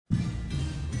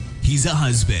He's a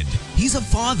husband. He's a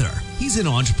father. He's an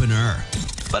entrepreneur.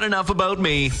 But enough about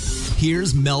me.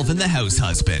 Here's Melvin the house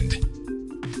husband.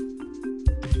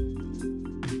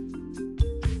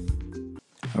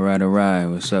 All right.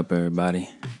 What's up, everybody?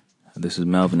 This is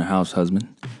Melvin the house husband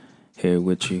here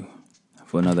with you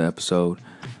for another episode.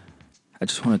 I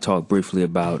just want to talk briefly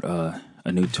about a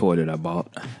new toy that I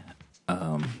bought,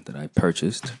 that I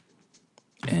purchased.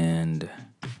 And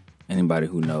anybody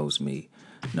who knows me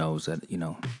knows that,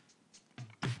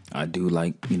 I do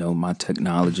like, my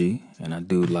technology, and I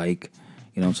do like,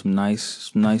 some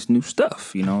nice new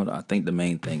stuff. I think the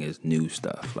main thing is new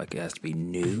stuff. Like, it has to be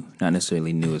new, not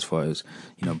necessarily new as far as,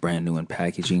 brand new in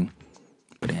packaging,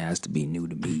 but it has to be new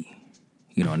to me,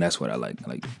 and that's what I like.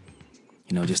 Like,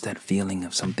 just that feeling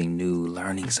of something new,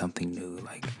 learning something new,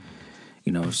 like,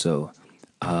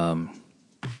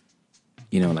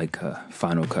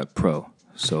 Final Cut Pro.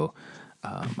 So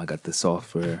I got the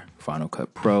software Final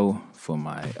Cut Pro for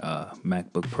my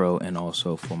MacBook Pro and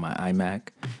also for my iMac.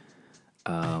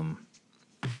 And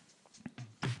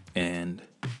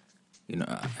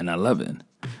I love it.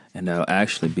 And that'll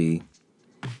actually be,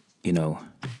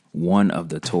 one of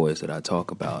the toys that I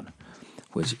talk about,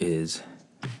 which is,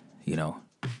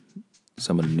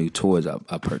 some of the new toys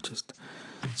I purchased.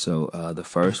 So the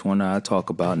first one I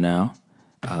talk about now,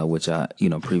 which I,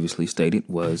 previously stated,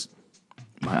 was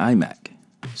my iMac.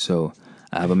 So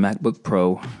I have a MacBook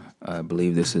Pro. I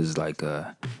believe this is like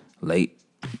a late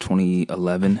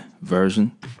 2011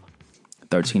 version,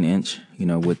 13-inch,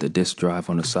 with the disk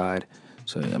drive on the side.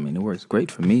 So, it works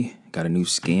great for me. Got a new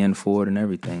skin for it and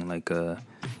everything, like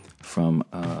from,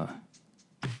 I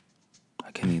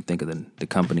can't even think of the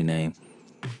company name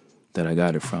that I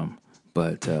got it from.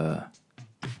 But,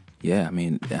 yeah,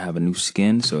 I have a new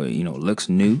skin, so, it looks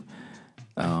new.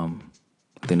 I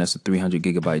think that's a 300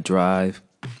 gigabyte drive.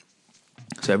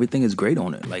 So everything is great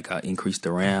on it. Like, I increased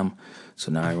the RAM,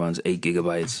 so now it runs 8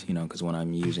 gigabytes, because when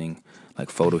I'm using like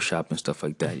Photoshop and stuff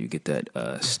like that, you get that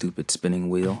stupid spinning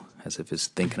wheel as if it's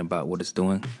thinking about what it's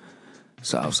doing.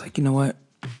 So I was like, you know what?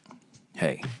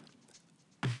 Hey,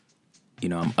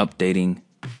 I'm updating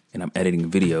and I'm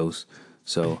editing videos.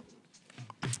 So,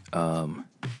 I'm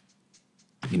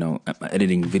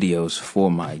editing videos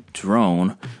for my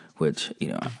drone, which,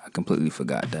 I completely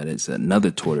forgot that it's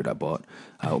another toy that I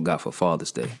got for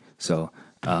Father's Day. So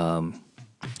I'm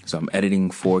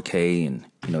editing 4K and,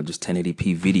 just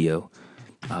 1080p video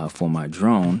for my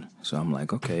drone. So I'm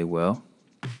like, okay, well,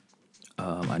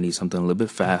 I need something a little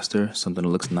bit faster, something that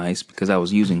looks nice, because I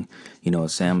was using, a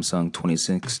Samsung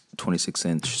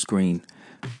 26-inch screen,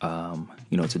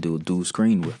 to do a dual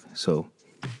screen with. So,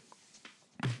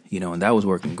 and that was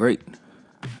working great.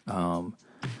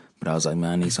 But I was like,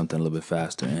 man, I need something a little bit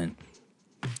faster. And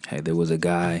hey, there was a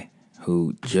guy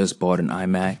who just bought an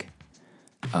iMac,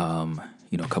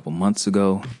 a couple months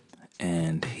ago,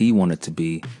 and he wanted to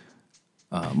be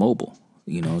mobile,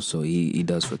 so he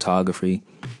does photography,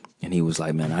 and he was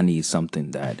like, man, I need something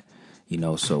that,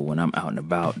 so when I'm out and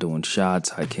about doing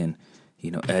shots, I can,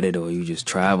 edit, or you just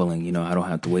traveling, I don't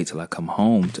have to wait till I come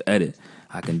home to edit.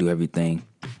 I can do everything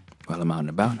while I'm out and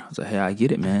about. And I was like, hey, I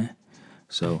get it, man.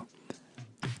 So,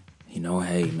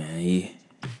 hey, man,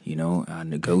 I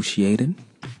negotiated,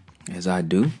 as I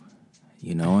do,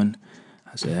 and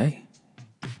I said, hey,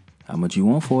 how much you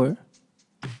want for it?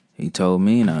 He told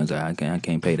me, and I was like, I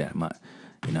can't pay that much.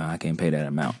 I can't pay that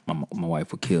amount. My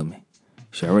wife will kill me.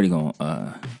 She already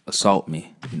gonna assault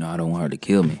me. I don't want her to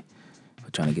kill me for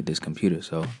trying to get this computer.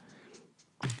 So,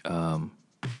 and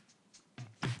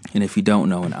if you don't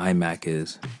know, an iMac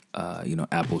is,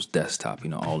 Apple's desktop,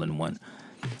 all in one.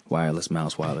 Wireless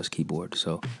mouse, wireless keyboard.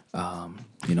 So,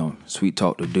 sweet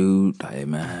talk to dude. Hey,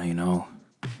 man,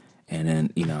 And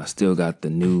then, I still got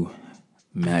the new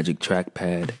Magic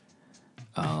Trackpad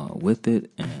with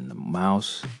it, and the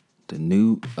mouse, the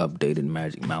new updated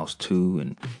Magic Mouse 2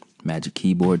 and Magic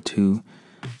Keyboard 2.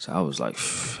 So I was like,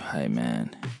 hey,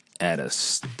 man, at a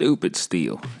stupid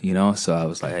steal, So I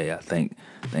was like, hey, I thank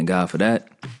God for that.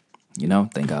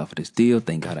 Thank God for this deal.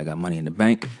 Thank God I got money in the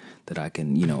bank that I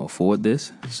can, afford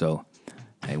this. So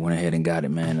I went ahead and got it,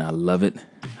 man. I love it.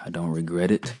 I don't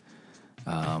regret it.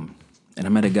 And I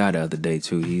met a guy the other day,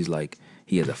 too. He's like,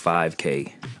 he has a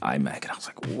 5K iMac. And I was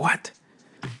like, what?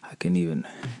 I couldn't even.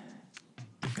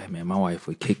 Hey, man, my wife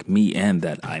would kick me and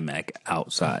that iMac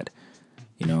outside,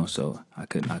 so I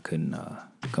couldn't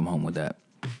come home with that.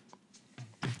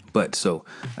 But so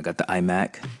I got the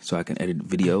iMac so I can edit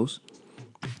videos.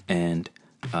 And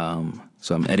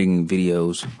so I'm editing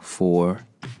videos for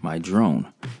my drone.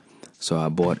 So I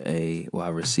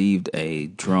received a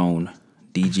drone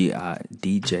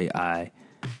DJI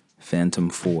Phantom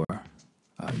 4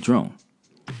 drone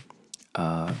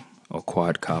or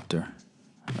quadcopter,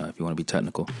 if you want to be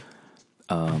technical,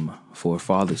 for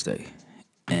Father's Day,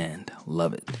 and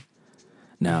love it.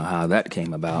 Now, how that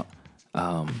came about,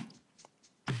 I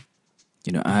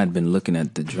had been looking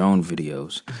at the drone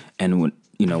videos, and when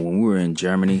we were in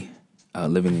Germany,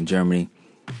 living in Germany,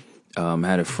 I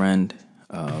had a friend,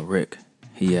 Rick.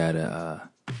 He had a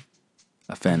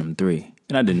Phantom 3,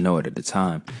 and I didn't know it at the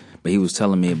time, but he was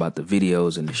telling me about the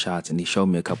videos and the shots, and he showed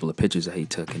me a couple of pictures that he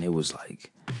took, and it was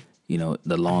like,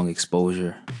 the long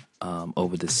exposure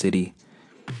over the city,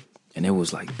 and it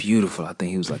was like beautiful. I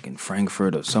think he was like in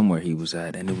Frankfurt or somewhere he was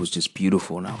at, and it was just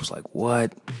beautiful, and I was like,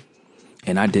 what?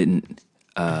 And I didn't,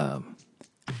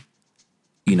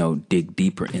 dig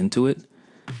deeper into it.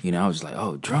 I was like,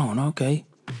 oh, drone, okay.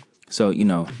 So,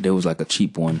 there was like a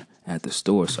cheap one at the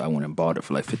store, so I went and bought it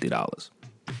for like $50.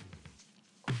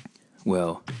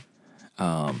 Well,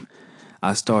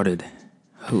 I started,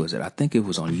 who was it? I think it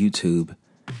was on YouTube,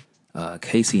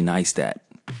 Casey Neistat.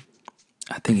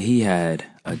 I think he had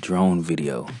a drone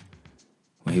video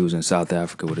when he was in South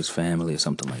Africa with his family or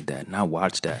something like that. And I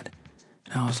watched that.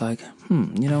 And I was like,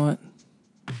 you know what?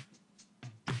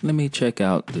 Let me check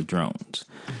out the drones.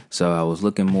 So I was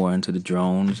looking more into the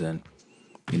drones, and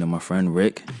my friend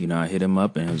Rick, I hit him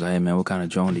up and he was like, hey man, what kind of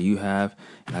drone do you have?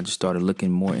 And I just started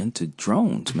looking more into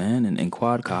drones, man, and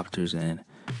quadcopters. And,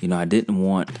 I didn't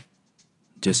want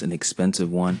just an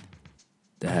expensive one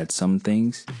that had some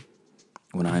things.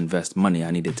 When I invest money,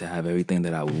 I needed to have everything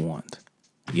that I would want,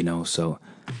 so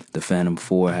the Phantom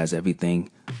 4 has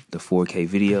everything, the 4K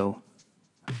video,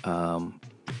 the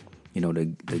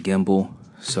gimbal.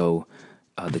 So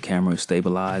the camera is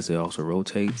stabilized. It also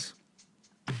rotates.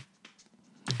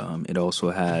 It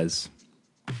also has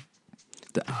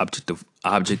the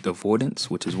object avoidance,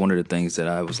 which is one of the things that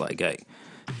I was like, hey,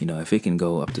 if it can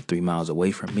go up to 3 miles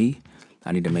away from me,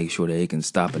 I need to make sure that it can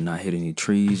stop and not hit any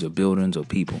trees or buildings or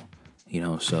people.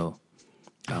 So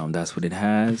that's what it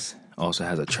has. Also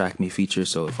has a track me feature.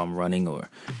 So if I'm running or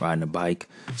riding a bike,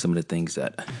 some of the things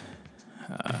that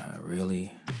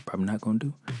really probably not going to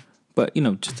do, but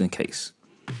just in case,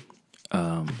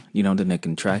 then it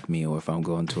can track me. Or if I'm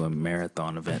going to a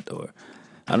marathon event, or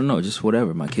I don't know, just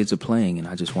whatever. My kids are playing and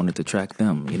I just wanted to track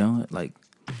them, like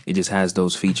it just has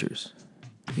those features.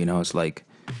 It's like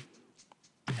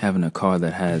having a car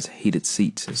that has heated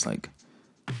seats. It's like,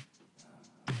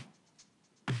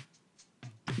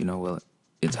 well,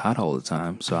 it's hot all the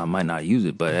time, so I might not use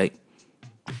it, but hey,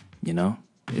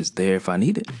 it's there if I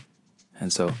need it.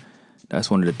 And so that's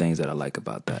one of the things that I like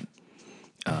about that,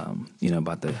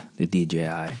 about the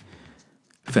DJI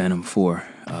Phantom 4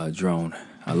 drone.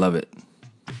 I love it.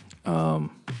 So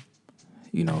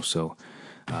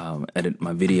edit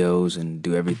my videos and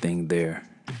do everything there.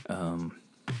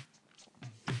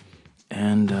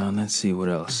 And let's see what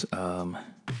else.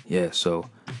 So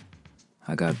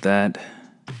I got that.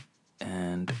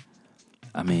 And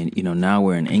I mean, now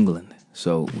we're in England.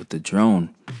 So with the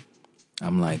drone,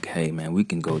 I'm like, hey, man, we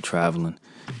can go traveling.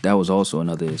 That was also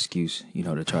another excuse,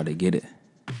 to try to get it.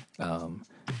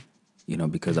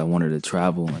 Because I wanted to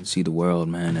travel and see the world,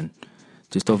 man. And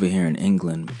just over here in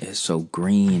England, it's so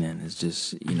green, and it's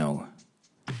just,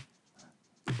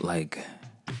 like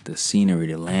the scenery,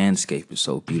 the landscape is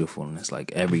so beautiful. And it's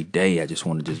like every day I just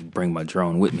want to just bring my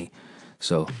drone with me.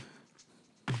 So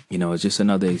it's just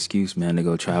another excuse, man, to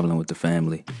go traveling with the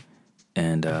family.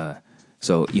 And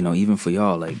so, even for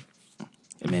y'all, like,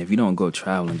 man, if you don't go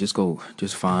traveling, just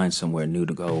find somewhere new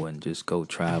to go and just go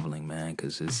traveling, man,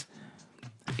 because it's,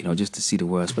 just to see the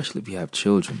world, especially if you have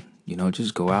children,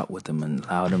 just go out with them and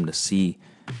allow them to see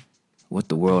what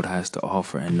the world has to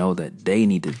offer and know that they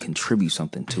need to contribute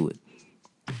something to it.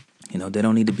 They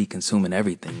don't need to be consuming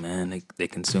everything, man. They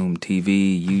consume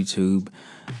TV, YouTube,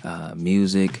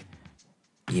 music,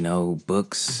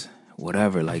 books,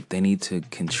 whatever. Like, they need to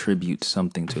contribute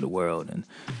something to the world. And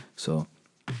so,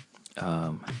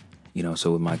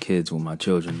 so with my kids, with my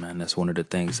children, man, that's one of the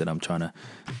things that I'm trying to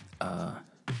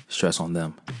stress on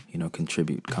them.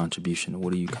 Contribution.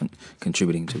 What are you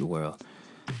contributing to the world?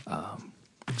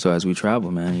 So as we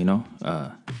travel, man,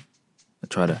 I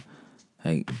try to,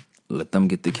 hey, let them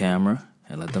get the camera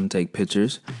and let them take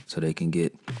pictures so they can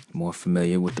get more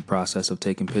familiar with the process of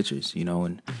taking pictures,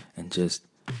 and just,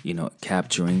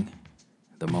 capturing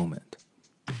the moment.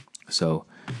 So,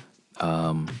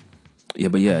 I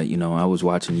was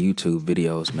watching YouTube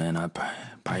videos, man. I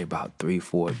probably about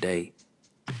 3-4 a day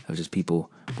of just people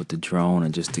with the drone,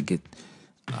 and just to get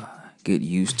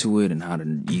used to it and how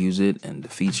to use it and the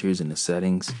features and the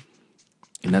settings.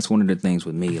 And that's one of the things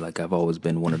with me. Like, I've always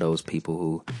been one of those people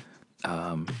who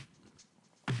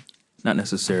not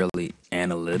necessarily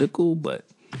analytical, but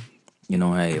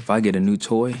hey, if I get a new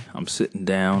toy, I'm sitting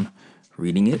down,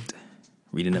 reading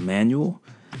the manual,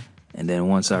 and then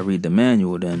once I read the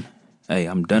manual, then hey,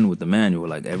 I'm done with the manual.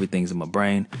 Like everything's in my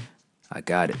brain, I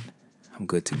got it. I'm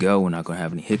good to go. We're not gonna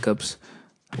have any hiccups,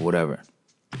 or whatever.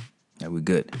 Yeah, we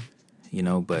good,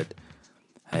 But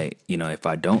hey, if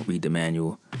I don't read the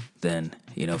manual, then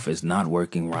if it's not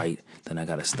working right, then I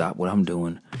gotta stop what I'm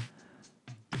doing,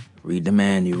 read the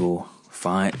manual,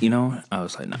 find. I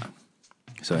was like, nah.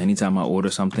 So anytime I order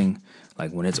something,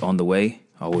 like when it's on the way,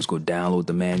 I always go download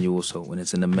the manual. So when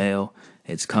it's in the mail,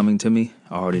 it's coming to me.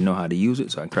 I already know how to use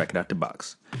it, so I can crack it out the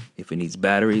box. If it needs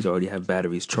batteries, I already have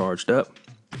batteries charged up,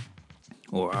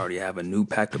 or I already have a new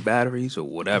pack of batteries or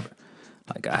whatever.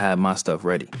 Like I have my stuff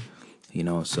ready,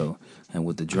 So, and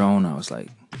with the drone, I was like,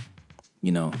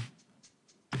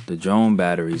 the drone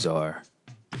batteries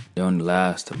they only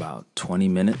last about 20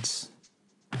 minutes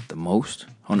at the most.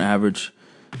 On average,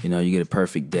 you get a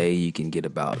perfect day, you can get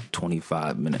about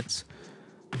 25 minutes.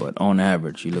 But on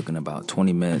average, you're looking about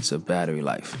 20 minutes of battery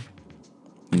life,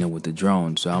 with the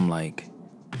drone. So I'm like,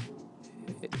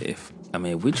 if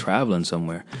we're traveling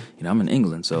somewhere, I'm in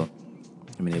England. So,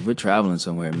 if we're traveling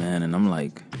somewhere, man, and I'm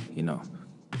like,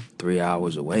 3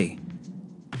 hours away,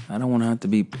 I don't want to have to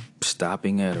be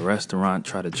stopping at a restaurant,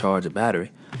 try to charge a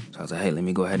battery. So I was like, hey, let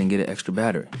me go ahead and get an extra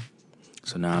battery.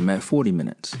 So now I'm at 40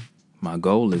 minutes. My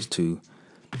goal is to,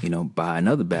 buy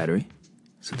another battery.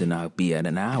 So then I'll be at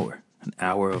an hour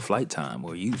of flight time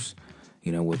or use,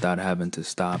 without having to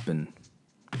stop and,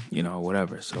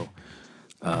 whatever. So,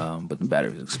 but the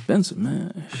battery is expensive,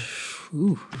 man.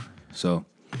 Whew. So,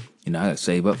 I got to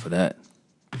save up for that.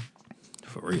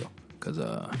 For real. Because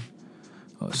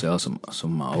I'll sell some of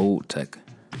my old tech.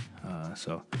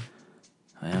 So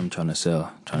I am trying to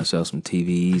sell some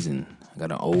TVs, and I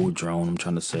got an old drone I'm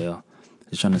trying to sell.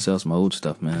 Just trying to sell some old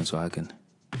stuff, man, so I can,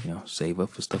 save up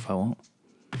for stuff I want.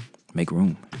 Make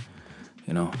room,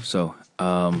 So,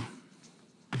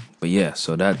 but yeah,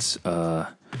 so that's the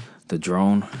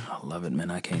drone. I love it,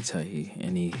 man. I can't tell you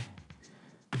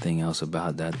anything else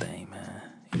about that thing,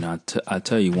 man. I'll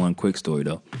tell you one quick story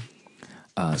though.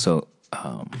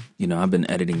 I've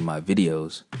been editing my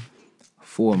videos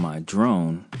for my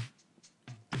drone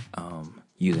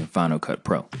using Final Cut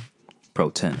Pro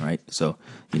 10, right? So,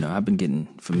 I've been getting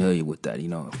familiar with that,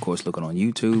 of course, looking on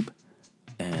YouTube,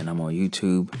 and I'm on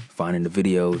YouTube, finding the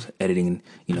videos, editing,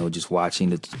 just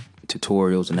watching the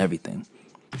tutorials and everything,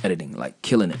 editing, like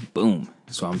killing it, boom.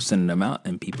 So I'm sending them out,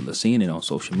 and people are seeing it on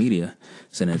social media,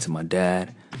 sending it to my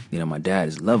dad. My dad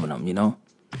is loving them,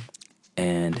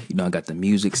 and, I got the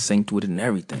music synced with it and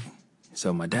everything.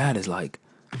 So my dad is like,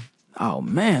 oh,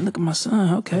 man, look at my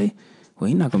son. Okay, well,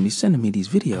 he's not going to be sending me these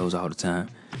videos all the time,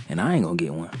 and I ain't going to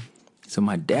get one. So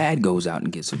my dad goes out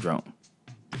and gets a drone.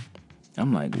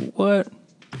 I'm like, what?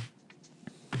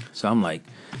 So I'm like,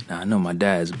 now I know my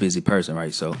dad's a busy person,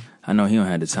 right? So I know he don't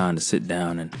have the time to sit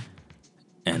down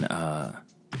and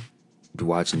be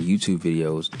watching YouTube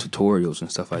videos, tutorials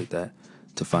and stuff like that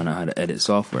to find out how to edit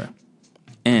software.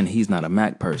 And he's not a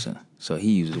Mac person, so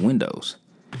he uses Windows.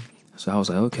 So I was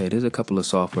like, okay, there's a couple of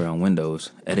software on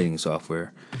Windows, editing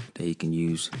software that he can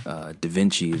use.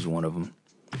 DaVinci is one of them.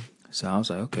 So I was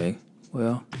like, okay,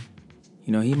 well,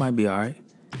 he might be all right.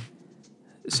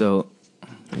 So,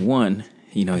 one,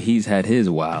 he's had his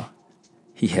while.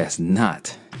 He has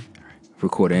not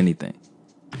recorded anything.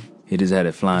 He just had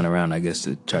it flying around, I guess,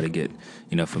 to try to get,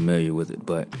 familiar with it.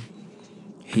 But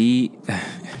he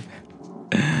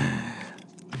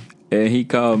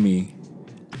called me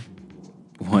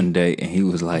one day, and he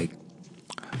was like,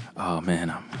 oh, man,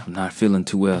 I'm not feeling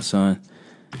too well, son.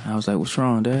 And I was like, what's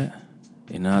wrong, Dad?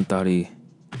 And I thought he,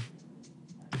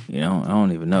 I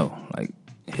don't even know, like,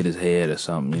 hit his head or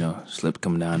something, slipped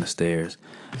coming down the stairs.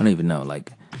 I don't even know,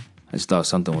 like, I just thought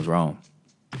something was wrong.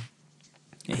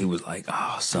 And he was like,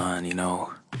 oh, son,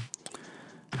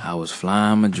 I was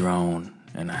flying my drone,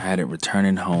 and I had it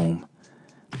returning home,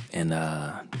 and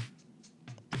that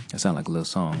sounded like a little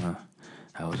song, huh?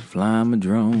 I was flying my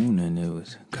drone, and it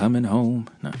was coming home.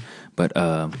 No. But,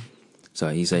 so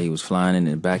he said he was flying in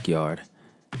the backyard,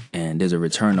 and there's a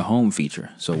return to home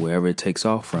feature. So wherever it takes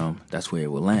off from, that's where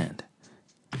it will land.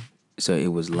 So it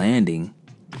was landing,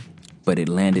 but it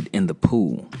landed in the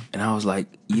pool. And I was like,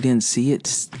 you didn't see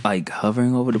it like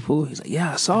hovering over the pool? He's like,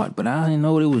 yeah, I saw it, but I didn't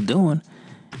know what it was doing.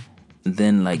 And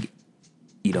then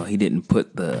he didn't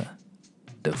put the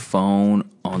phone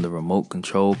on the remote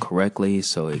control correctly.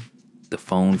 So the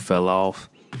phone fell off.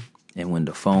 And when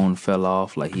the phone fell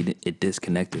off, it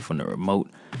disconnected from the remote.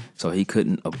 So he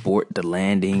couldn't abort the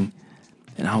landing.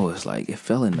 And I was like, it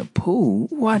fell in the pool?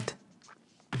 What?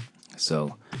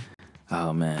 So,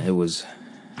 oh man, it was,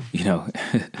 you know,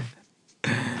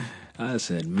 I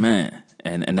said, man,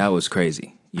 and that was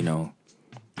crazy, you know.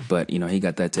 But, you know, he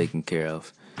got that taken care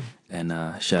of. And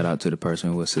shout out to the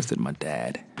person who assisted my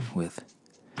dad with,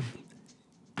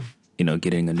 you know,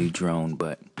 getting a new drone.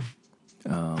 But,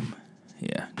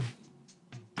 yeah,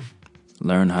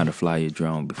 learn how to fly your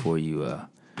drone before you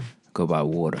go by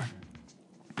water.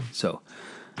 So,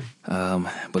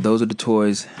 but those are the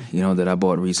toys, you know, that I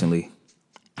bought recently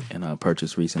and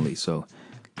purchased recently. So,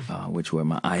 which were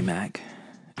my iMac,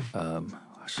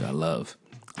 which I love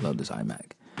this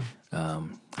iMac.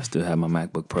 I still have my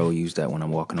MacBook Pro. Use that when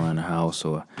I'm walking around the house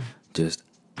or just,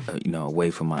 you know,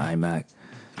 away from my iMac.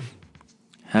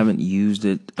 Haven't used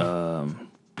it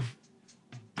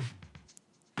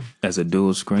as a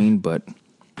dual screen, but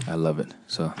I love it.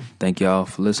 So thank y'all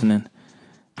for listening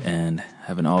and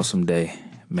have an awesome day.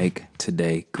 Make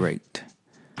today great.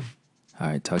 All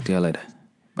right, talk to y'all later.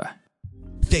 Bye.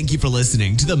 Thank you for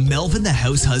listening to the Melvin the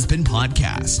House Husband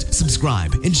podcast.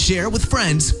 Subscribe and share with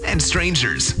friends and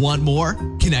strangers. Want more?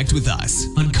 Connect with us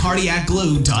on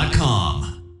cardiacglue.com.